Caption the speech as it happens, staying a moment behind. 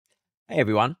Hey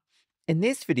everyone. In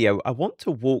this video, I want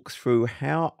to walk through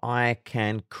how I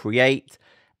can create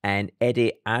and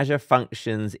edit Azure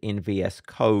Functions in VS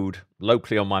Code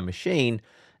locally on my machine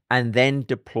and then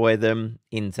deploy them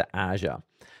into Azure.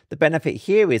 The benefit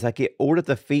here is I get all of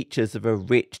the features of a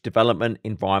rich development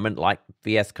environment like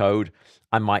VS Code.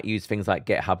 I might use things like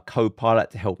GitHub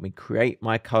Copilot to help me create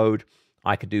my code.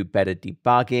 I could do better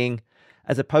debugging,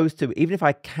 as opposed to even if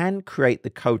I can create the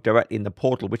code directly in the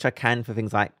portal, which I can for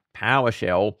things like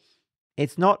PowerShell,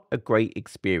 it's not a great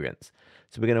experience.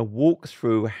 So we're going to walk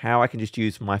through how I can just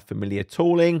use my familiar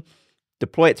tooling,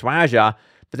 deploy it to Azure,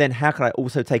 but then how can I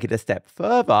also take it a step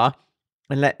further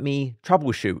and let me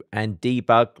troubleshoot and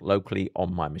debug locally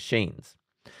on my machines.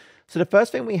 So the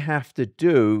first thing we have to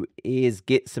do is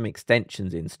get some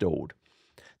extensions installed.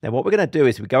 Now what we're going to do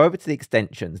is we go over to the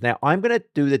extensions. Now I'm going to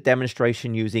do the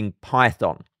demonstration using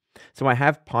Python. So I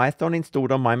have Python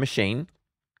installed on my machine.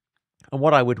 And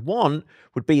what I would want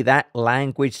would be that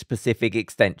language specific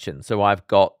extension. So I've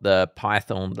got the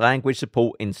Python language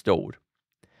support installed.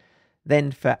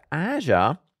 Then for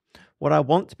Azure, what I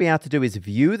want to be able to do is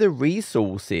view the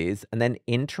resources and then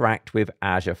interact with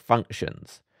Azure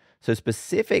Functions. So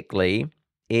specifically,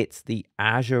 it's the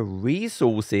Azure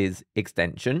Resources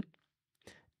extension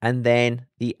and then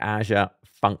the Azure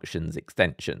Functions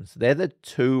extension. So they're the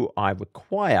two I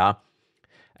require.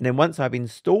 And then once I've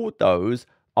installed those,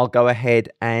 I'll go ahead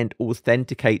and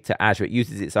authenticate to Azure. It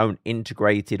uses its own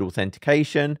integrated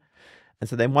authentication. And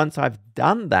so then once I've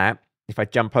done that, if I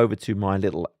jump over to my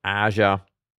little Azure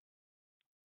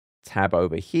tab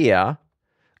over here,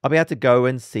 I'll be able to go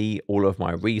and see all of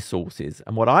my resources.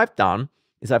 And what I've done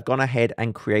is I've gone ahead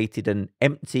and created an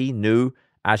empty new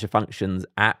Azure Functions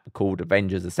app called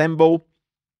Avengers Assemble.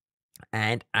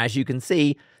 And as you can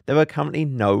see, there are currently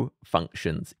no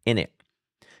functions in it.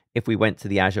 If we went to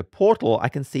the Azure portal, I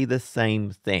can see the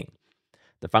same thing.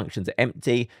 The functions are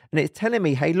empty, and it's telling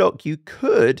me, hey, look, you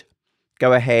could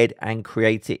go ahead and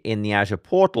create it in the Azure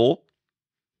portal,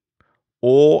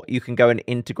 or you can go and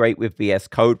integrate with VS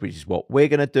Code, which is what we're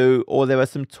going to do, or there are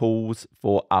some tools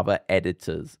for other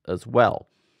editors as well.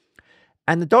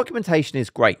 And the documentation is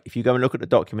great. If you go and look at the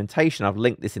documentation, I've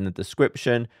linked this in the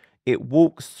description. It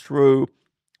walks through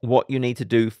what you need to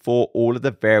do for all of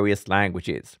the various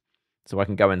languages. So I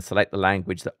can go and select the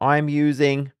language that I'm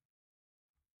using,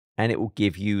 and it will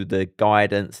give you the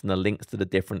guidance and the links to the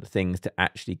different things to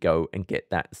actually go and get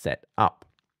that set up.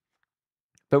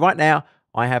 But right now,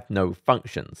 I have no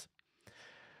functions.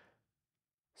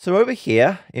 So over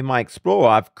here in my Explorer,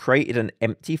 I've created an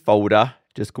empty folder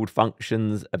just called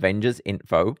Functions Avengers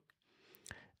Info.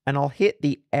 And I'll hit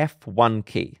the F1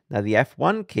 key. Now the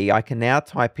F1 key, I can now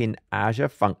type in Azure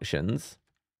Functions.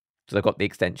 So I've got the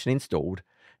extension installed.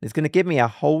 It's going to give me a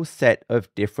whole set of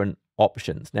different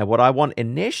options. Now, what I want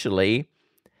initially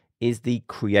is the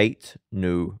create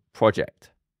new project.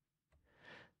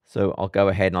 So I'll go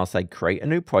ahead and I'll say create a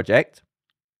new project.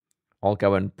 I'll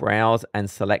go and browse and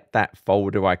select that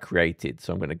folder I created.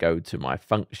 So I'm going to go to my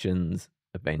Functions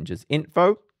Avengers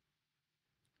Info.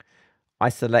 I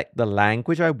select the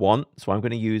language I want. So I'm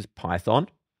going to use Python.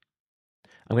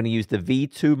 I'm going to use the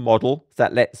V2 model.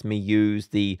 That lets me use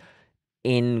the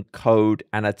in-code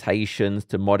annotations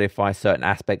to modify certain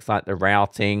aspects like the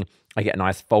routing. I get a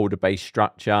nice folder-based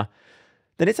structure.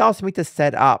 Then it's asking me to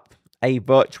set up a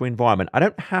virtual environment. I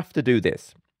don't have to do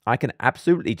this. I can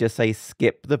absolutely just say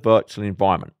skip the virtual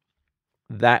environment.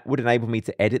 That would enable me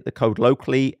to edit the code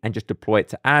locally and just deploy it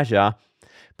to Azure,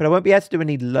 but I won't be able to do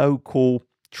any local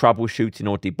troubleshooting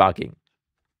or debugging.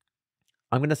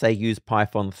 I'm going to say use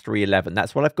Python 3.11.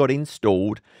 That's what I've got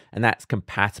installed, and that's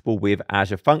compatible with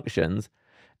Azure Functions.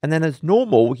 And then as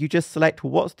normal, you just select,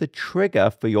 well, what's the trigger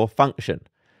for your function?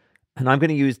 And I'm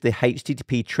going to use the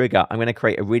HTTP trigger. I'm going to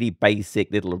create a really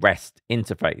basic little REST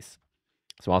interface.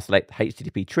 So I'll select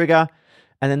HTTP trigger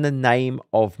and then the name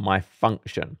of my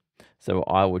function. So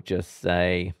I would just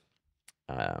say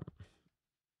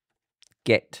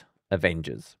get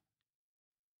Avengers.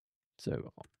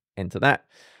 So I'll enter that.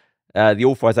 The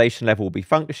authorization level will be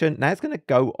function. Now it's going to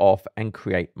go off and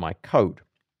create my code.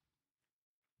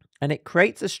 And it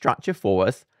creates a structure for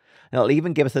us. And it'll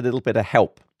even give us a little bit of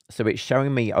help. So it's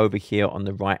showing me over here on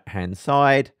the right-hand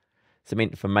side some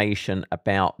information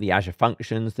about the Azure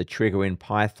Functions, the trigger in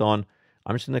Python.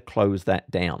 I'm just going to close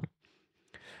that down.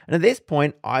 And at this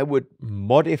point, I would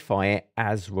modify it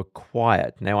as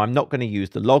required. Now, I'm not going to use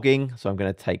the logging, so I'm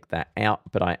going to take that out,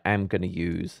 but I am going to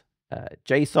use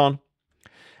JSON.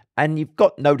 And you've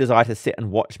got no desire to sit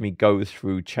and watch me go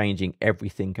through changing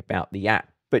everything about the app.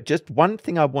 But just one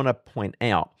thing I want to point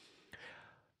out.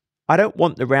 I don't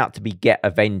want the route to be get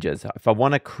Avengers. If I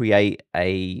want to create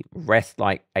a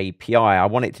REST-like API, I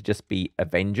want it to just be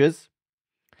Avengers.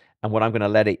 And what I'm going to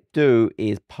let it do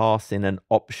is pass in an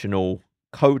optional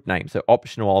code name. So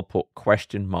optional, I'll put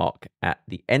question mark at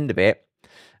the end of it.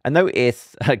 And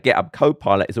notice GitHub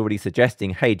Copilot is already suggesting,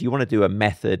 hey, do you want to do a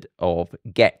method of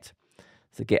get?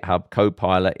 So GitHub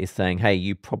Copilot is saying, hey,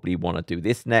 you probably want to do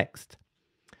this next.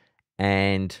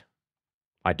 And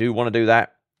I do want to do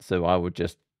that. So I would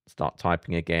just start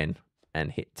typing again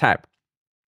and hit tab.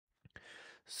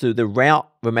 So the route,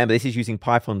 remember, this is using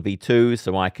Python v2,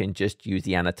 so I can just use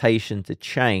the annotation to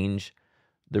change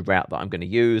the route that I'm going to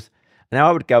use. Now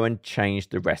I would go and change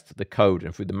the rest of the code,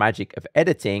 and through the magic of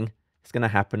editing, it's going to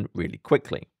happen really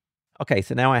quickly. Okay,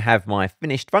 so now I have my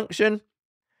finished function.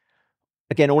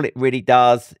 Again, all it really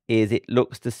does is it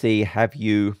looks to see, have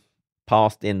you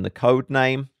passed in the code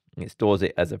name? It stores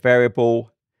it as a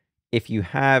variable. If you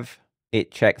have, it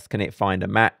checks, can it find a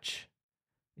match?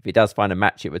 If it does find a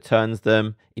match, it returns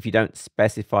them. If you don't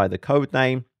specify the code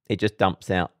name, it just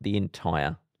dumps out the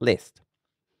entire list.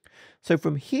 So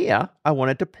from here, I want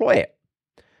to deploy it.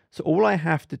 So all I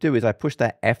have to do is I push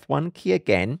that F1 key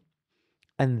again,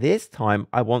 and this time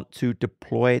I want to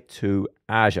deploy to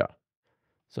Azure.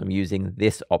 So I'm using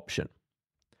this option.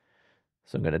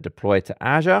 So I'm going to deploy to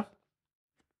Azure.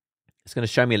 It's going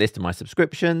to show me a list of my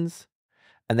subscriptions,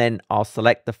 and then I'll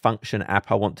select the function app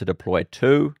I want to deploy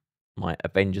to, my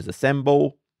Avengers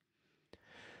Assemble.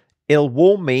 It'll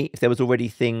warn me if there was already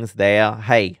things there.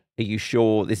 Hey, are you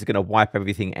sure this is going to wipe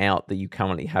everything out that you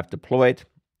currently have deployed?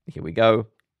 Here we go.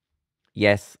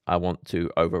 Yes, I want to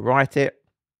overwrite it.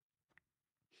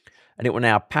 And it will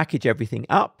now package everything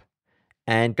up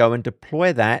and go and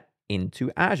deploy that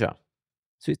into Azure.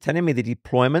 So it's telling me the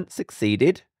deployment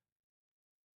succeeded.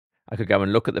 I could go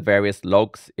and look at the various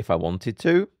logs if I wanted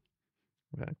to.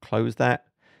 I'm going to close that.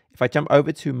 If I jump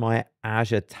over to my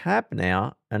Azure tab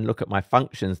now and look at my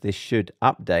functions, this should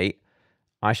update.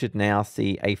 I should now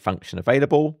see a function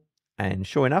available. And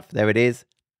sure enough, there it is,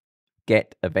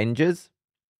 get Avengers.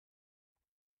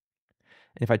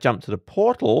 And if I jump to the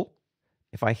portal,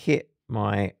 if I hit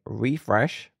my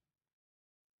refresh,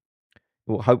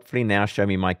 it will hopefully now show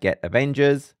me my get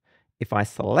Avengers. If I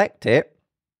select it,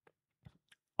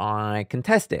 I can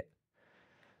test it.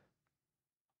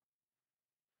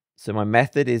 So my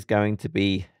method is going to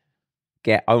be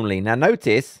get only. Now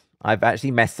notice I've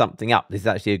actually messed something up. This is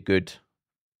actually a good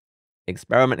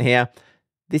experiment here.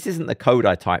 This isn't the code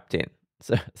I typed in.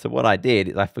 So what I did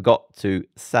is I forgot to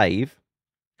save.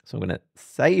 So I'm going to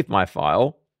save my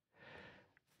file.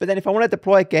 But then if I want to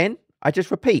deploy again, I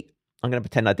just repeat. I'm going to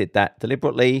pretend I did that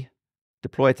deliberately.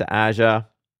 Deploy to Azure.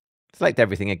 Select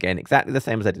everything again, exactly the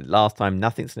same as I did last time.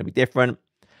 Nothing's going to be different.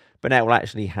 But now it will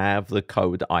actually have the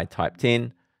code that I typed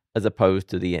in as opposed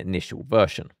to the initial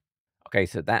version. Okay,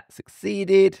 so that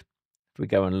succeeded. If we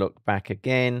go and look back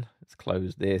again, let's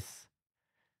close this.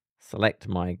 Select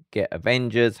my get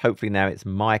Avengers. Hopefully now it's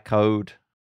my code.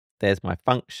 There's my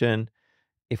function.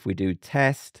 If we do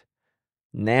test,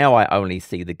 now I only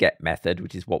see the get method,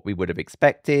 which is what we would have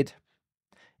expected.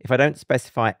 If I don't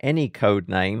specify any code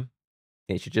name,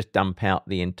 it should just dump out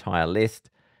the entire list.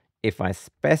 If I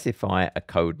specify a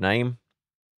code name,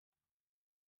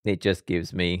 it just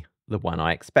gives me the one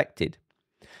I expected.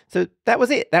 So that was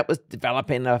it. That was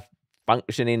developing a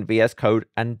function in VS Code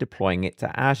and deploying it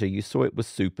to Azure. You saw it was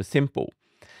super simple.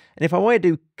 And if I wanted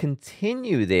to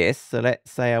continue this, so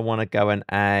let's say I want to go and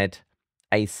add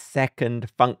a second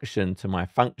function to my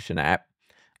function app,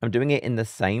 I'm doing it in the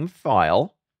same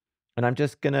file, and I'm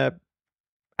just going to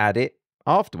add it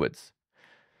afterwards.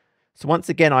 So once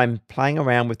again, I'm playing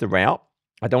around with the route.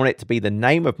 I don't want it to be the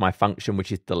name of my function,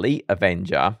 which is delete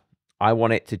Avenger. I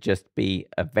want it to just be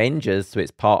Avengers, so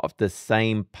it's part of the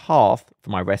same path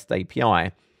for my REST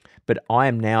API. But I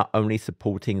am now only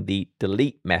supporting the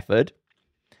delete method.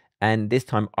 And this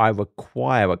time I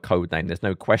require a code name. There's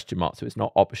no question mark, so it's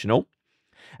not optional.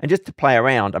 And just to play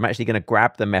around, I'm actually going to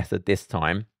grab the method this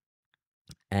time.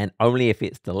 And only if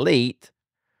it's delete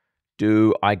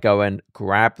do I go and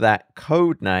grab that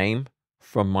code name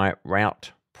from my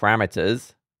route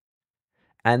parameters.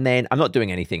 And then I'm not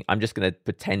doing anything. I'm just going to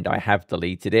pretend I have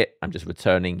deleted it. I'm just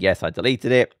returning, yes, I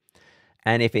deleted it.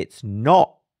 And if it's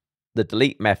not the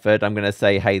delete method, I'm going to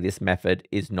say, hey, this method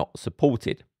is not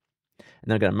supported.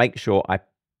 And I'm going to make sure I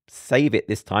save it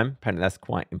this time. Apparently that's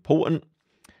quite important.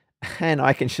 And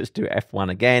I can just do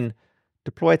F1 again,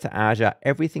 deploy to Azure.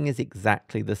 Everything is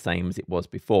exactly the same as it was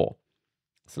before.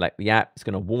 Select the app. It's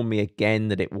going to warn me again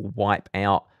that it will wipe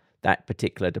out that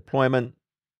particular deployment,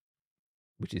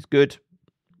 which is good.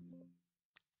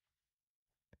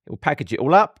 It will package it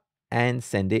all up and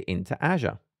send it into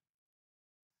Azure.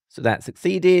 So that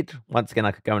succeeded. Once again,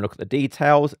 I could go and look at the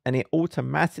details, and it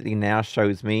automatically now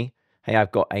shows me, hey,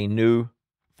 I've got a new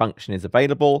function is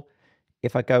available.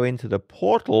 If I go into the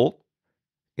portal,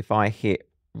 if I hit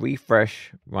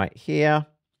refresh right here,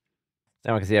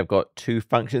 now I can see I've got two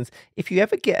functions. If you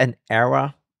ever get an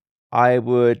error, I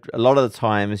would, a lot of the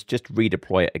times, just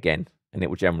redeploy it again, and it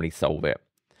will generally solve it.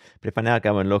 But if I now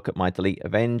go and look at my delete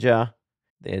Avenger,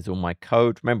 there's all my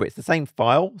code. Remember, it's the same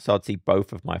file, so I'd see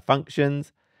both of my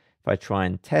functions. If I try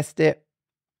and test it,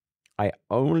 I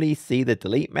only see the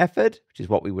delete method, which is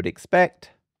what we would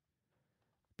expect.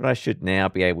 But I should now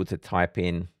be able to type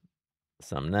in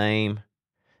some name.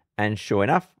 And sure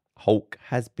enough, Hulk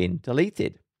has been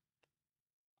deleted.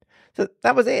 So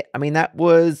that was it. I mean, that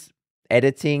was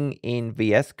editing in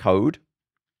VS Code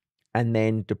and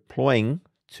then deploying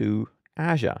to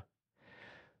Azure.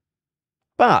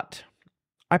 But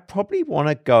I probably want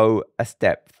to go a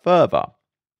step further,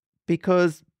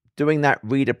 because doing that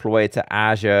redeploy to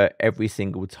Azure every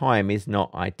single time is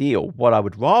not ideal. What I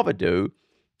would rather do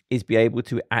is be able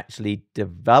to actually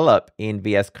develop in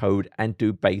VS Code and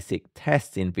do basic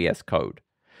tests in VS Code.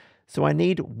 So I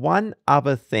need one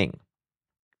other thing.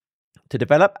 To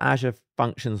develop Azure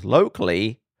Functions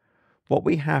locally, what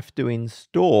we have to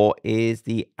install is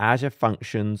the Azure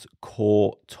Functions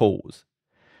core tools.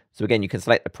 So again, you can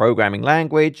select the programming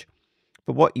language,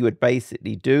 but what you would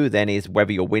basically do then is,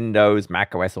 whether you're Windows,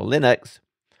 Mac OS, or Linux,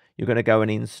 you're going to go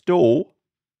and install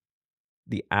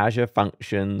the Azure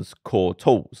Functions core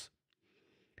tools.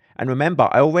 And remember,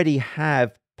 I already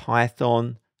have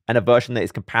Python and a version that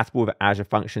is compatible with Azure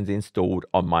Functions installed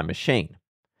on my machine.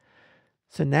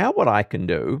 So now what I can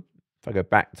do, if I go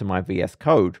back to my VS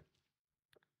Code,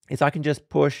 is I can just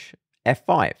push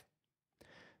F5.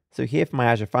 So here for my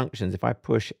Azure Functions, if I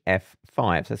push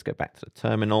F5, so let's go back to the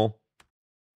terminal.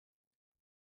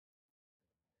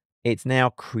 It's now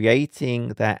creating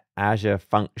that Azure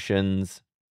Functions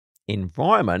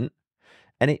environment,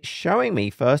 and it's showing me,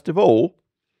 first of all,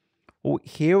 well,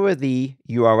 here are the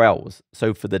URLs.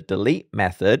 So for the delete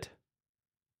method,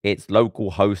 it's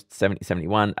localhost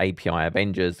 7071 API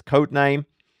Avengers codename.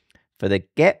 For the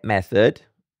get method,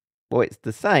 well, it's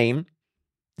the same,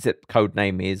 except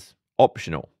codename is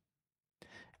optional.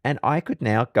 And I could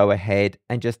now go ahead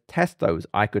and just test those.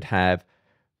 I could have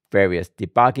various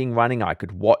debugging running. I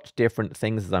could watch different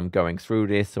things as I'm going through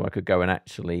this. So I could go and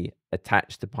actually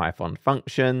attach to Python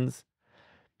functions.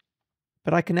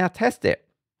 But I can now test it.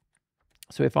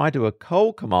 So if I do a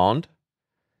call command,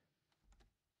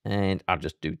 and I'll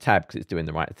just do tab because it's doing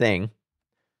the right thing,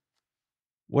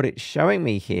 what it's showing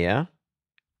me here,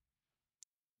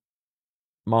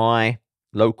 my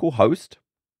local host,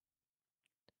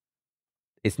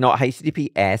 it's not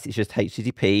HTTPS, it's just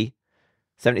HTTP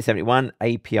 7071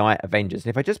 API Avengers. And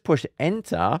if I just push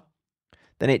enter,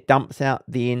 then it dumps out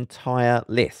the entire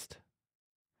list.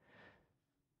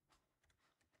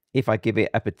 If I give it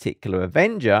a particular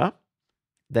Avenger,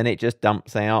 then it just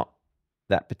dumps out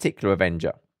that particular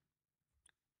Avenger.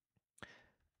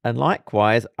 And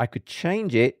likewise, I could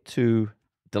change it to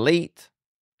delete,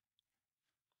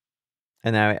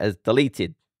 and now it has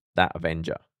deleted that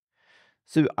Avenger.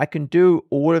 So I can do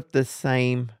all of the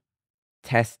same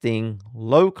testing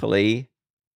locally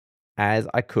as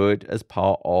I could as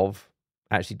part of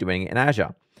actually doing it in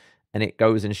Azure. And it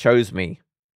goes and shows me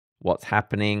what's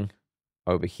happening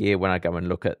over here when I go and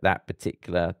look at that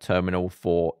particular terminal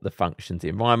for the functions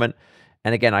environment.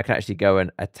 And again, I can actually go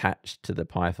and attach to the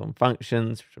Python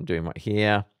functions, which I'm doing right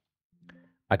here.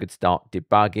 I could start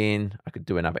debugging. I could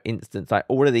do another instance. Like,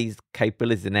 all of these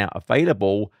capabilities are now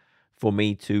available for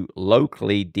me to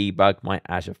locally debug my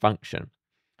Azure function.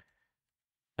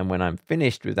 And when I'm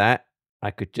finished with that,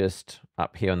 I could just,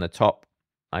 up here on the top,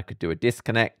 I could do a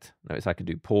disconnect. Notice I could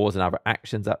do pause and other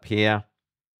actions up here.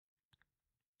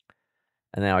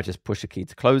 And now I just push a key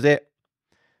to close it.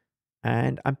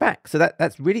 And I'm back. So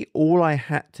that's really all I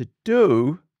had to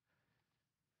do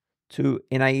to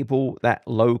enable that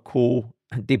local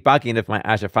debugging of my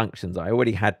Azure functions. I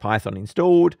already had Python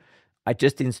installed. I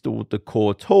just installed the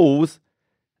core tools.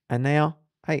 And now,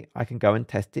 hey, I can go and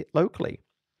test it locally.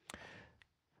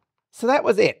 So that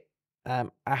was it.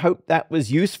 I hope that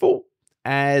was useful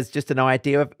as just an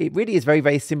idea of, it really is very,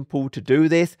 very simple to do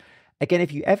this. Again,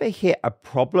 if you ever hit a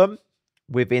problem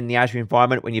within the Azure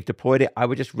environment when you've deployed it, I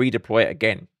would just redeploy it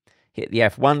again. Hit the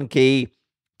F1 key,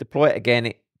 deploy it again.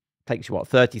 It takes you,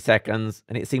 30 seconds,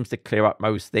 and it seems to clear up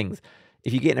most things.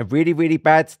 If you get in a really, really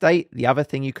bad state, the other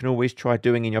thing you can always try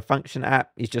doing in your function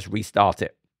app is just restart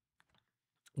it.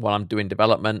 While I'm doing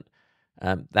development,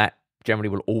 that generally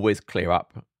will always clear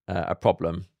up a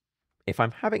problem if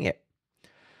I'm having it.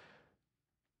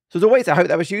 So as always, I hope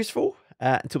that was useful.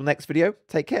 Until next video,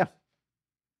 take care.